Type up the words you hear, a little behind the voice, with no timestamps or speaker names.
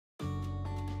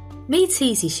Meet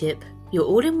Easyship, your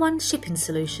all-in-one shipping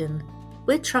solution.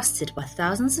 We're trusted by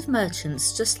thousands of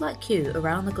merchants just like you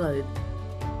around the globe.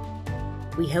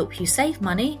 We help you save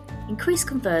money, increase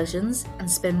conversions, and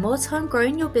spend more time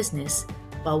growing your business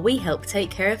while we help take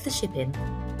care of the shipping.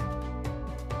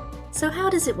 So how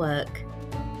does it work?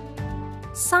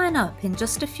 Sign up in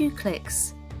just a few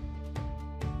clicks.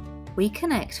 We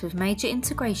connect with major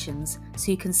integrations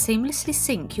so you can seamlessly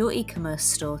sync your e-commerce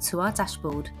store to our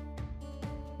dashboard.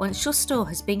 Once your store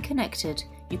has been connected,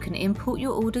 you can import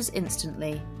your orders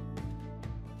instantly.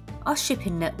 Our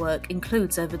shipping network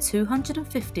includes over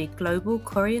 250 global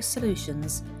courier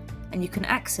solutions, and you can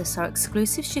access our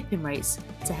exclusive shipping rates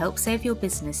to help save your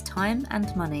business time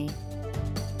and money.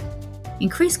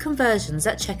 Increase conversions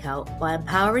at checkout by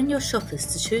empowering your shoppers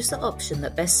to choose the option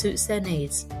that best suits their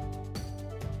needs.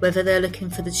 Whether they're looking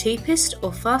for the cheapest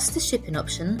or fastest shipping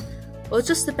option, or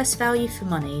just the best value for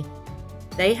money,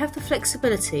 they have the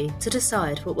flexibility to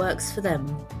decide what works for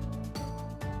them.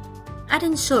 Add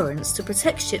insurance to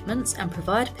protect shipments and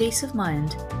provide peace of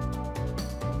mind.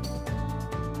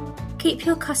 Keep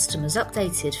your customers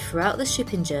updated throughout the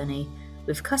shipping journey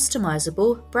with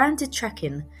customizable, branded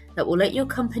tracking that will let your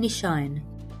company shine.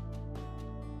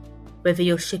 Whether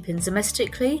you're shipping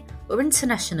domestically or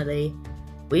internationally,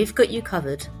 we've got you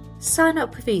covered. Sign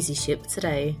up with Easyship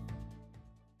today.